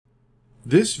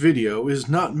This video is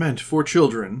not meant for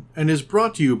children and is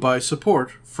brought to you by support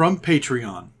from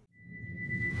Patreon.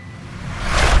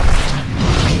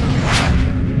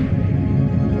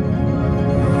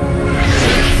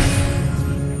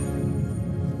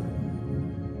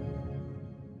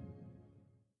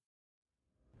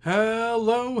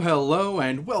 Hello,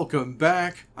 and welcome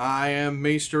back. I am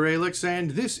Maester Aelix,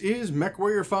 and this is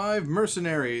MechWarrior 5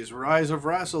 Mercenaries, Rise of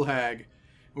Rasalhague.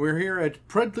 We're here at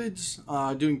Predlitz,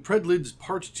 doing Predlitz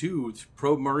Part 2 to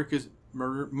probe Marcus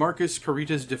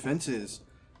Carita's defenses.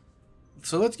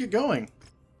 So let's get going.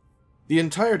 The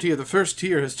entirety of the first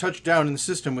tier has touched down in the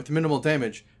system with minimal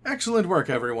damage. Excellent work,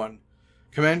 everyone.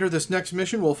 Commander, this next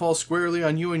mission will fall squarely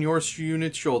on you and your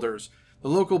unit's shoulders. The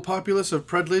local populace of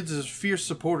Predlitz is fierce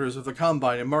supporters of the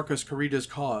Combine and Marcus Carita's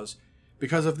cause.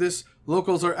 Because of this,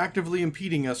 locals are actively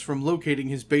impeding us from locating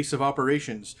his base of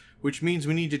operations, which means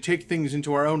we need to take things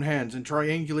into our own hands and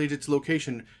triangulate its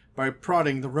location by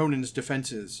prodding the Ronin's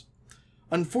defenses.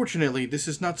 Unfortunately, this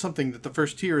is not something that the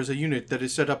first tier is a unit that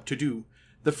is set up to do.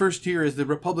 The first tier is the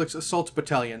Republic's Assault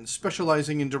Battalion,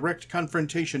 specializing in direct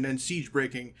confrontation and siege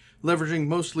breaking, leveraging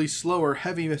mostly slower,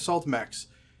 heavy assault mechs.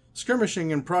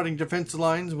 Skirmishing and prodding defense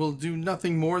lines will do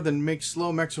nothing more than make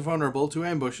slow mechs vulnerable to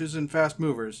ambushes and fast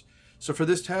movers. So for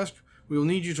this task, we will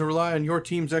need you to rely on your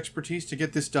team's expertise to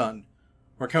get this done.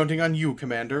 We're counting on you,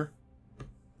 Commander.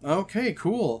 Okay,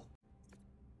 cool.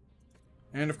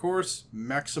 And of course,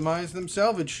 maximize them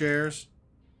salvage shares.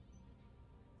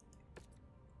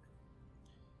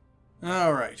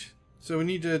 Alright, so we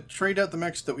need to trade out the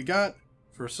mechs that we got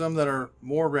for some that are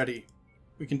more ready.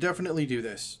 We can definitely do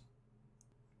this.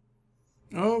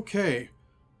 Okay,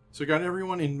 so got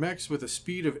everyone in mechs with a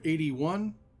speed of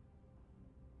 81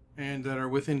 and that are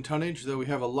within tonnage, though we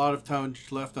have a lot of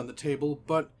tonnage left on the table,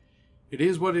 but it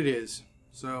is what it is.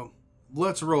 So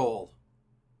let's roll.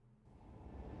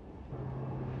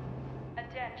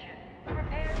 Attention,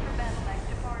 prepare for battle mech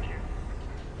departure.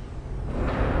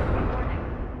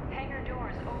 Warning, hangar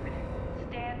doors opening,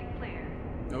 stand clear.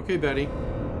 Okay, Betty.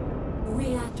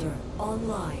 Reactor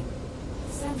online.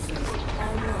 Sensors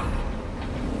online.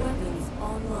 Weapons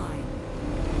online.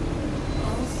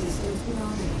 All systems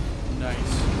nominal.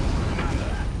 Nice.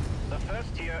 Commander, the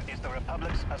first tier is the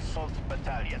Republic's Assault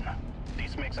Battalion.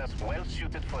 This makes us well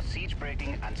suited for siege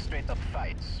breaking and straight-up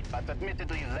fights, but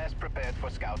admittedly less prepared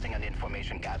for scouting and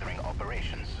information gathering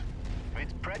operations.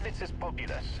 With Predlitz's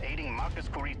populace aiding Marcus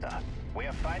Carita, we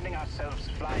are finding ourselves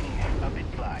flying a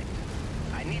bit blind.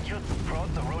 I need you to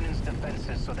prod the Ronin's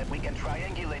defenses so that we can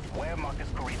triangulate where Marcus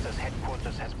Carita's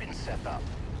headquarters has been set up.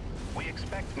 We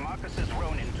expect Marcus's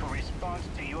Ronin to respond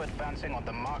to you advancing on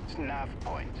the marked nav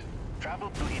point. Travel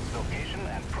to its location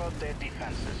and prod their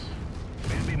defenses.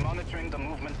 We'll be monitoring the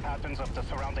movement patterns of the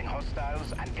surrounding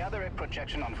hostiles and gather a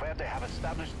projection on where they have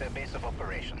established their base of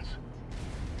operations.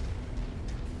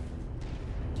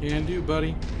 Can do,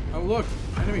 buddy. Oh, look,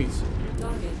 enemies.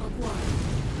 Target acquired.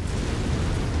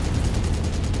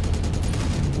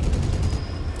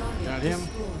 Target Got him.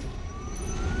 destroyed.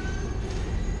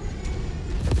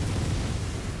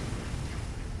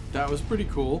 That was pretty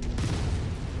cool.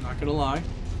 Not gonna lie.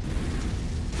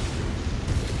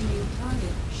 New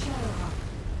target Shadowhawk.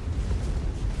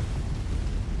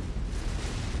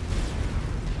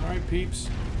 Alright, peeps.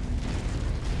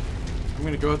 I'm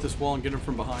gonna go at this wall and get him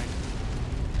from behind.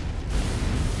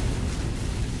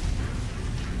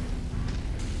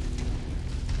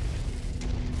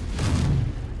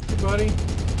 Hey, buddy.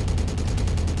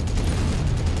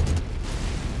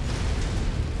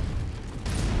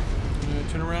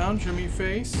 Turn around, show me your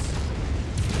face.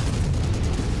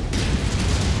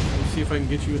 Let's see if I can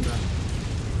get you in the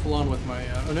full on with my,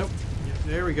 oh nope. Yeah,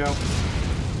 there we go.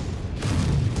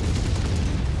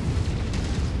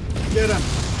 Get him.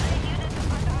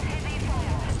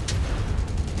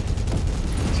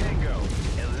 Tango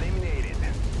eliminated.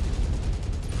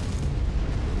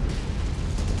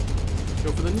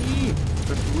 Go for the knee.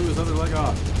 Try to blew his other leg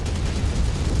off.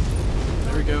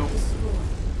 There we go. Destroyed.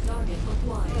 Target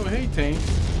acquired. Oh, hey, Tane.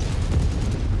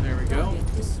 There we go.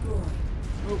 Target destroyed.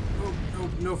 Oh,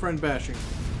 no friend bashing.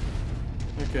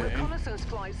 Okay. Reconnaissance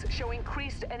flights show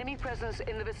increased enemy presence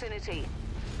in the vicinity.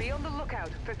 Be on the lookout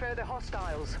for further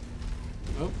hostiles.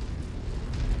 Oh.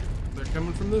 They're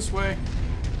coming from this way.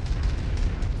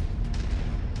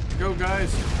 Go,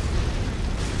 guys.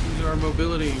 Use our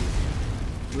mobility.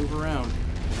 Move around.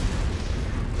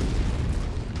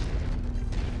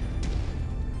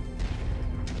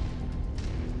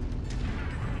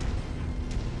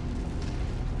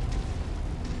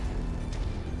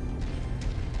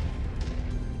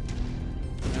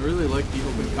 I really like the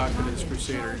open confidence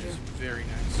Crusader. It's very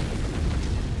nice.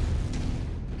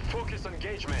 Focus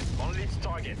Disengagement on lead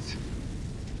targets.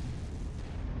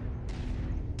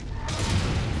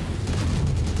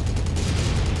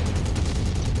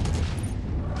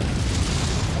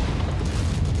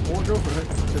 Or go for it.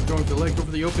 Instead of going for the leg, go for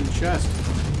the open chest.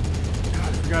 God,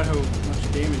 I forgot how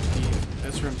much damage the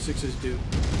SRM-6s do.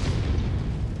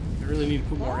 I really need to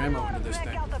put more ammo into this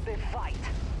thing. Already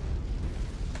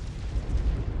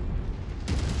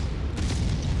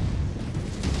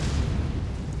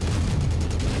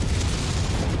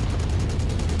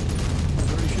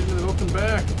shooting the open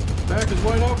back. Back is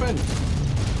wide open.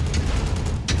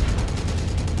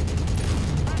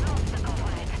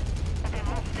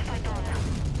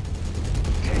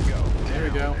 There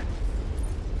we go.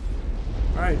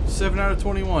 Alright, 7 out of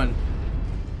 21.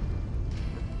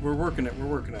 We're working it, we're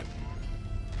working it.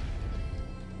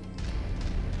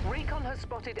 Recon has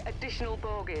spotted additional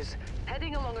bogies,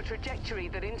 heading along a trajectory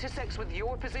that intersects with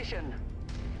your position.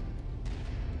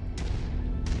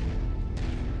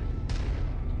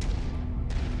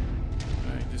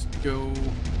 Alright, just go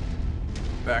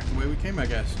back the way we came, I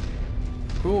guess.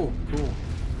 Cool, cool.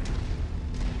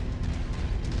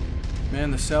 Man,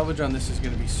 the salvage on this is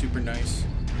going to be super nice.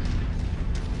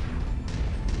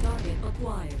 Target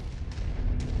acquired.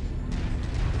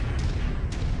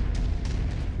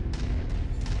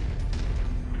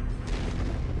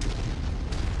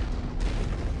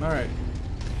 Alright.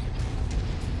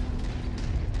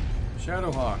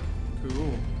 Shadowhawk.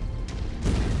 Cool.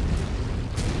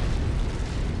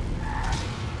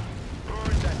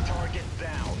 Burn that target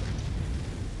down.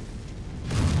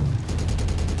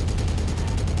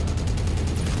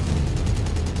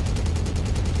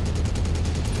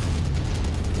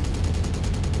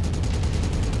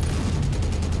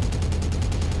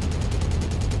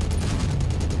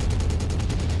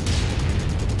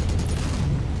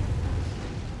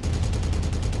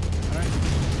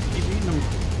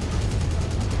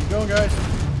 Go, guys.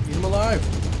 Eat him alive.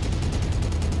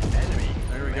 Enemy.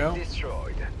 There we go.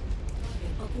 Destroyed.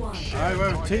 Acquired. I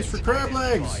have a taste for crab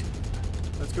legs.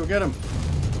 Let's go get him.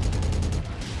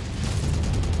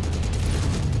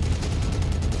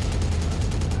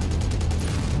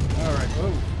 Alright,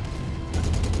 whoa.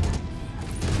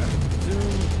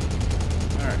 Zoom.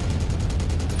 Alright.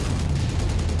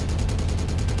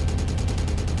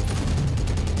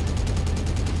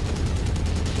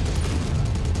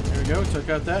 There we go, took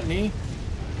out that knee.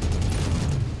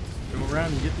 Go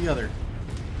around and get the other.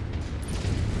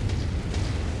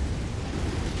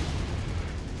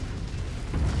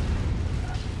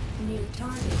 New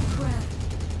target crab.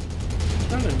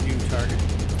 Not a new target.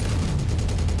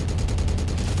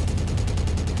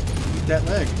 Eat that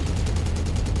leg.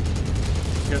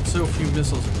 He's got so few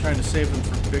missiles, I'm trying to save them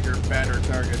for bigger, badder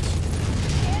targets.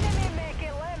 Enemy mech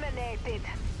eliminated.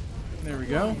 There we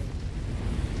go.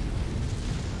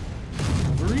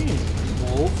 Wolverine.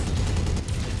 Wolf.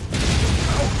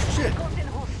 Oh, shit! Got in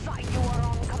whose side you are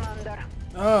on, Commander.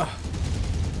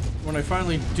 When I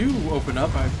finally do open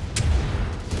up, I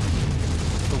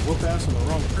whoop ass on the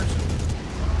wrong person.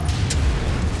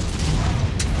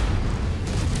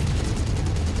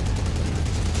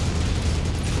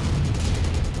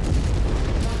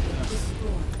 Target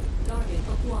destroyed. Target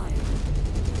acquired.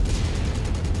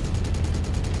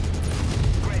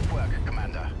 Great work,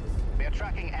 Commander. We are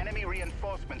tracking enemy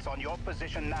reinforcements on your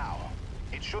position now.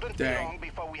 It shouldn't be Dang. long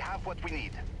before we have what we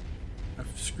need.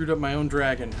 I've screwed up my own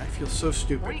dragon. I feel so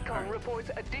stupid. Recon Alright,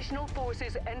 reports additional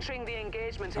forces entering the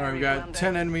engagement Alright, area. we got Commander.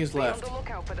 10 enemies Be on left. the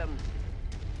lookout for them.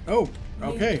 Oh, New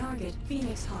okay. target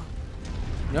Phoenix Hawk.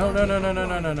 No.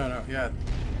 Yeah.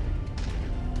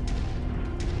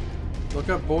 Look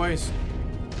up, boys.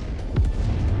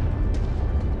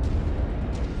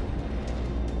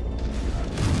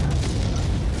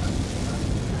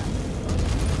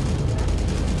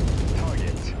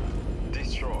 Target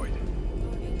destroyed.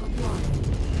 Target acquired.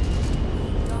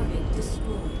 Target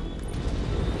destroyed.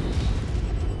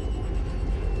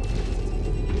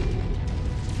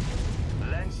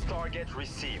 Lens target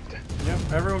received. Yep,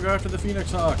 everyone go after the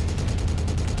Phoenix Hawk.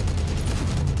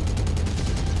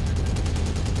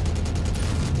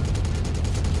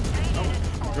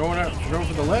 Oh, going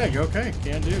for the leg. Okay,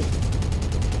 can do.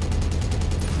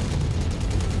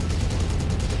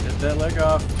 Get that leg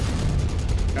off.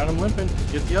 Got him limping.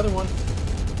 Get the other one.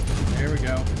 There we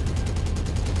go.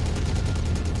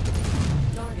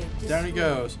 Target Down he destroyed.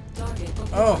 goes. Target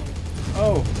acquired.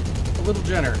 Oh, a little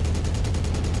Jenner.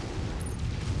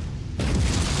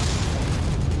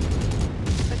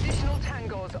 Additional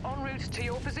tangos en route to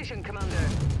your position, Commander.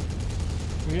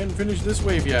 We hadn't finished this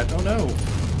wave yet. Oh no.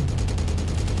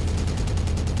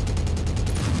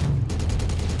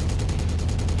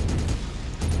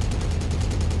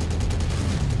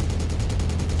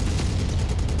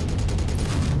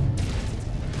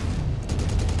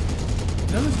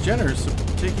 Jenner's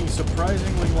taking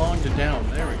surprisingly long to down.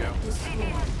 There we go.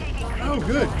 Oh,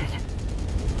 good.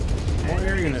 More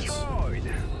air units. Destroyed.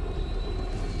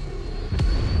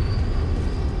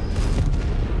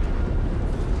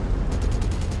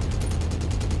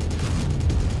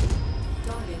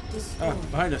 Target destroyed. Ah,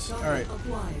 behind us. Target Alright.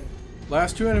 acquired.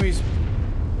 Last two enemies.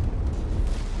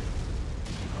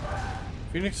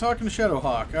 Phoenix Hawk and Shadow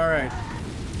Hawk. Alright.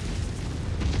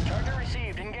 Target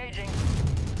received. Engaging.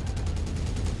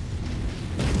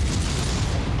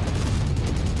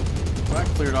 That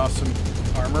cleared off some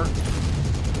armor.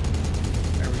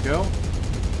 There we go.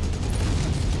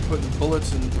 Putting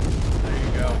bullets in. There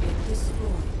you go. Target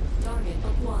destroyed. Target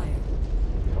acquired.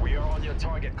 We are on your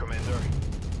target, Commander.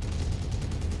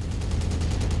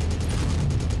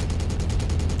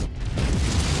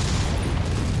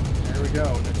 There we go.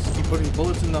 Now just keep putting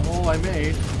bullets in the hole I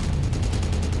made.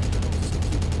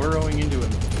 Just keep burrowing into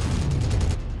him.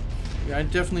 Yeah, I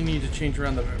definitely need to change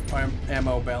around the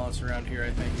ammo balance around here, I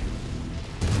think.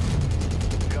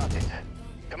 Got it.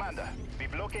 Commander,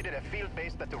 we've located a field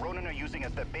base that the Ronin are using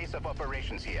as their base of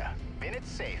operations here. When it's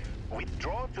safe,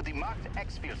 withdraw to the marked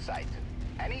X-Field site.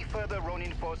 Any further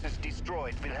Ronin forces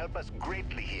destroyed will help us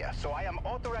greatly here, so I am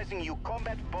authorizing you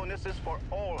combat bonuses for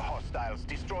all hostiles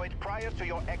destroyed prior to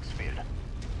your X-Field.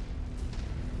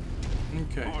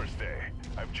 Okay. Overstay,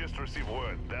 I've just received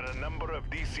word that a number of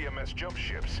DCMS jump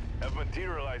ships have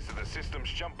materialized at the system's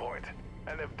jump point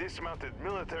and have dismounted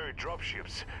military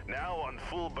dropships now on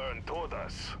full burn toward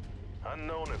us.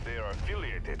 Unknown if they are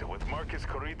affiliated with Marcus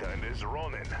Corita and his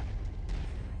Ronin.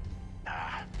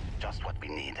 Ah, just what we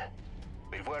need.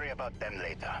 We'll worry about them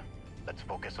later. Let's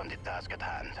focus on the task at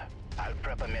hand. I'll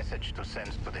prep a message to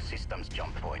send to the system's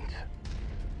jump point.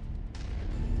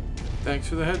 Thanks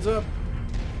for the heads up.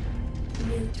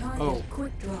 New target. Oh.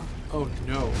 Quick draw. Oh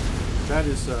no. That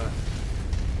is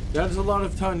a lot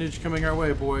of tonnage coming our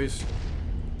way, boys.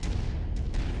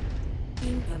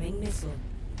 Incoming missile.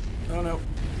 Oh no.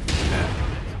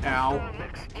 Ow.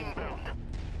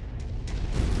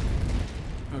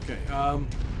 Okay,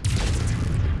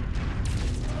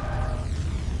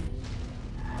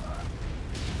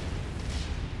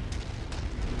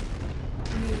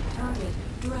 New target.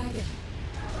 Dragon.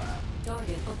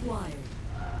 Target acquired.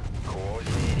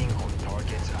 Coordinating on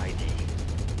target's ID.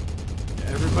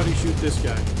 everybody shoot this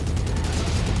guy.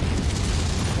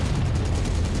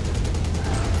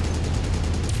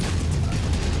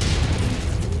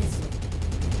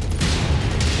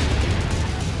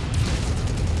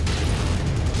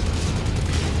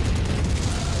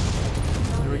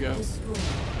 There we go.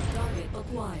 Target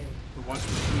acquired. Watch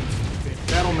okay.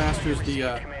 Battle Master's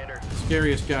the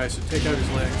scariest guy, so take out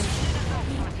his legs.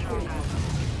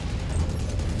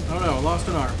 Oh no, I lost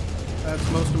an arm.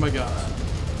 That's most of my guns.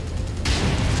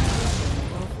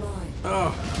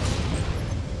 Oh.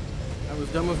 That was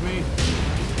dumb of me.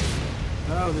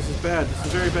 Oh, this is bad. This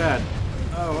is very bad.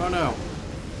 Oh no.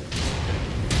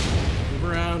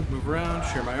 Move around,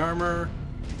 share my armor.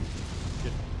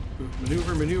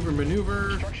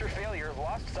 Maneuver. Structure failure,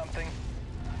 lost something.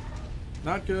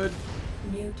 Not good.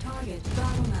 New target.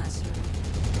 Battle Master.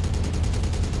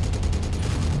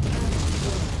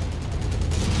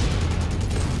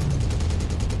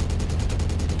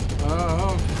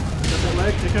 Oh, take out that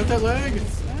leg, take out that leg.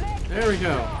 There we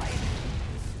go.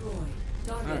 Destroyed.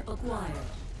 Target acquired.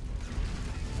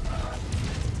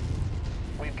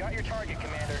 We've got your target,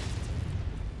 Commander.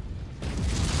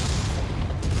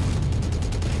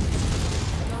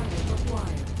 Target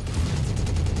acquired.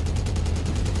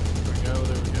 There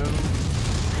we go.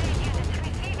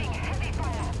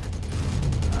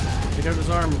 Take out his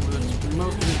armor with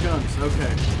most of his guns.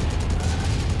 Okay.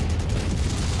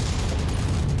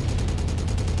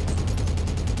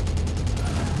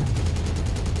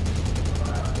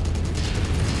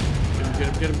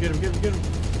 Get him.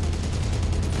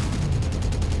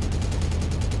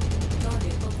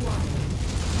 Target acquired.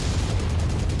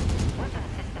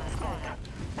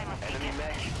 Enemy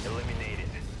mech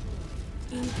eliminated.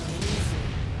 Incoming missile.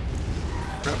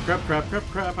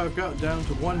 Crap. I've got down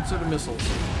to one set of missiles.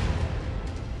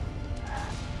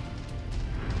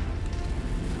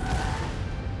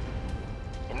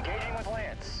 Engaging with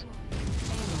Lance.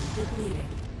 Ammo depleted.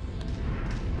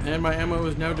 And my ammo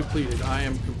is now depleted. I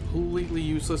am completely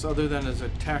useless other than as a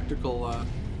tactical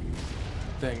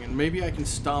thing. And maybe I can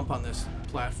stomp on this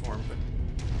platform, but...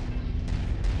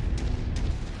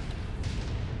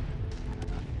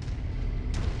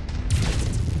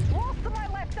 Wolf to my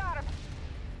left arm.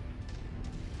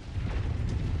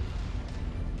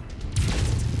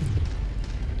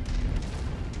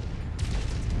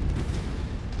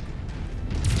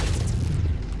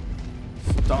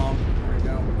 Stomp. There we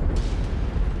go.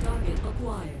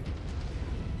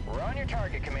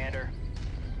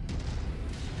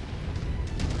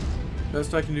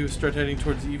 Best I can do is start heading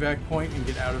towards the evac point and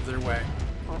get out of their way.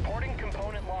 Reporting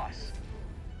component loss.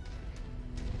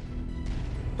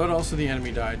 But also the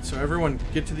enemy died, so everyone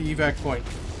get to the evac point.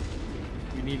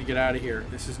 We need to get out of here.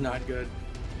 This is not good.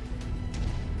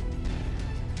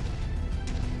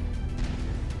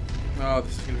 Oh,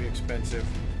 this is going to be expensive,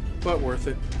 but worth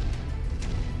it.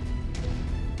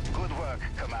 Good work,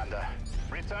 Commander.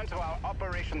 Return to our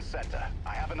operations center.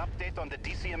 I have an update on the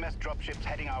DCMS dropships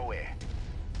heading our way.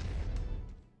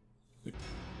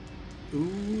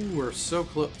 Ooh, we're so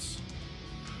close.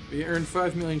 We earned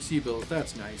 5 million C-bills.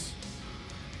 That's nice.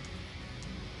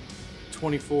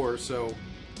 24, so...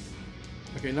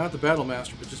 Okay, not the Battle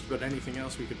Master, but just about anything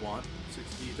else we could want.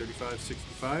 60, 35,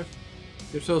 65.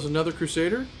 Give ourselves another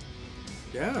Crusader.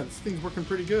 Yeah, this thing's working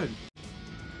pretty good.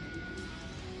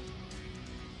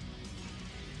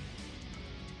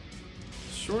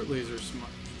 Short laser,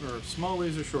 small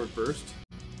laser short burst.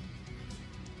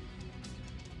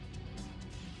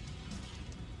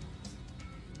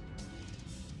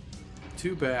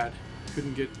 Too bad.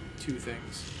 Couldn't get two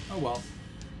things. Oh well.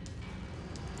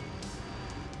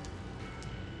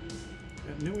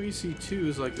 Got new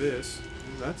EC2s like this.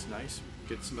 Ooh, that's nice.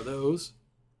 Get some of those.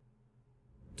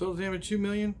 Total damage 2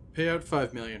 million. Payout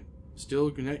 5 million.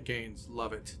 Still net gains.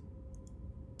 Love it.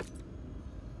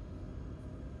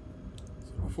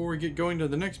 So before we get going to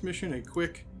the next mission, a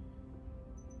quick...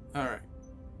 Alright.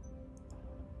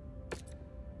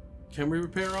 Can we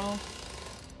repair all?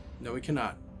 No, we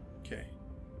cannot. Okay.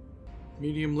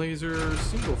 Medium laser,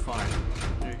 single fine.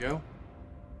 There you go.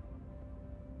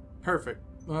 Perfect.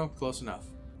 Well, close enough.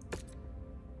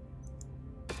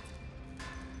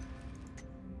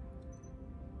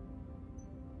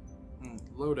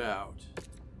 Load out.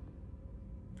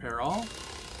 Repair all.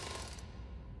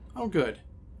 Oh, good.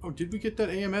 Oh, did we get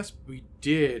that AMS? We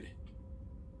did.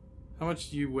 How much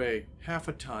do you weigh? Half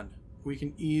a ton. We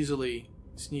can easily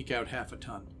sneak out half a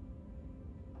ton.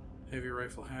 Heavy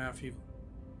rifle half.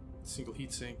 Single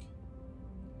heat sink.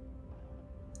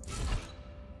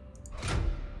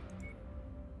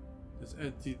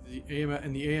 The AMS,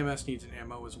 and the AMS needs an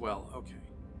ammo as well. Okay.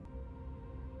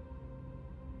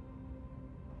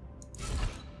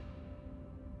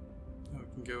 We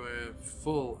can go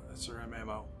full SRM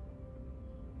ammo.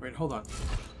 Wait, hold on.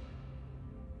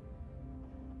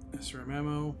 SRM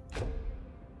ammo.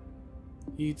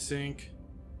 Heat sink.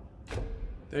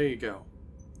 There you go.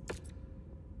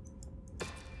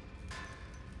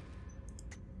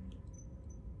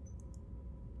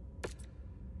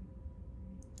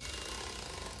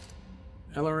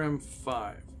 LRM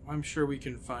 5. I'm sure we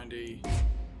can find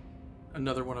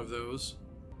another one of those.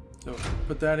 So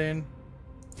put that in.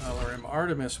 LRM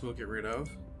Artemis we'll get rid of.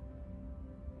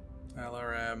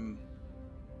 LRM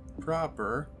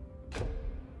proper.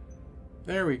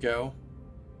 There we go.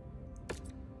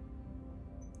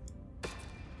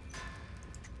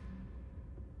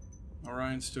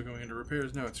 Orion's still going into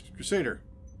repairs. No, it's Crusader.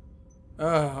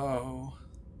 Oh.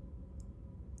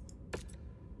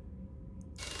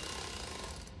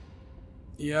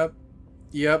 Yep.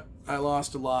 Yep. I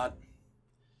lost a lot.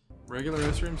 Regular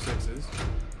SRM 6s.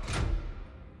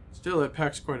 Still, that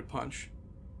packs quite a punch.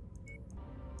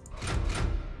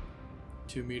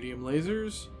 2 medium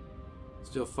lasers.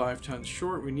 Still 5 tons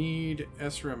short. We need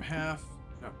SRM half.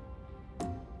 No.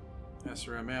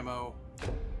 SRM ammo.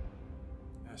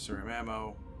 SRM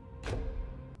ammo.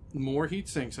 More heat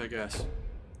sinks, I guess.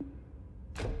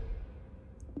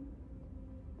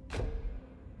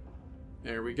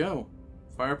 There we go.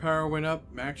 Firepower went up.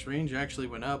 Max range actually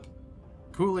went up.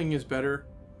 Cooling is better.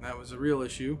 That was a real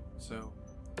issue. So,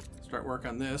 start work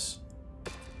on this.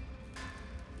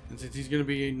 And since he's going to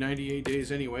be 98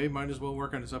 days anyway, might as well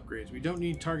work on his upgrades. We don't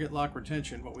need target lock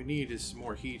retention. What we need is some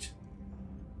more heat.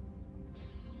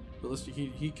 Ballistic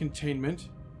heat containment.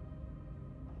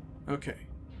 Okay.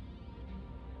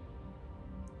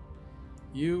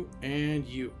 You and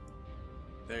you.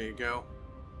 There you go.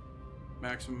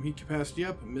 Maximum heat capacity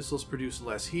up. Missiles produce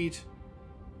less heat.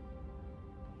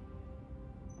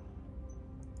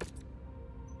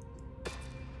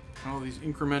 All these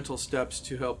incremental steps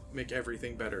to help make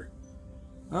everything better.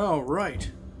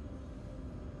 Alright.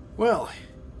 Well,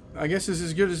 I guess this is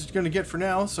as good as it's going to get for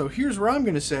now, so here's where I'm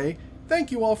going to say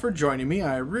thank you all for joining me.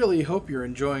 I really hope you're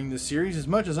enjoying this series as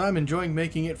much as I'm enjoying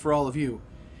making it for all of you.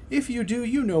 If you do,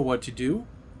 you know what to do.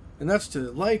 And that's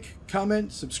to like,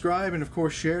 comment, subscribe, and of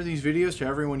course share these videos to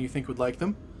everyone you think would like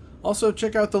them. Also,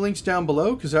 check out the links down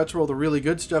below, because that's where all the really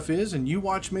good stuff is, and you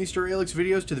watch Maester Aelix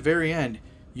videos to the very end.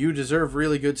 You deserve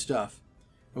really good stuff.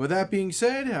 And with that being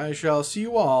said, I shall see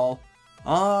you all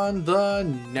on the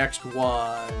next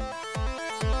one.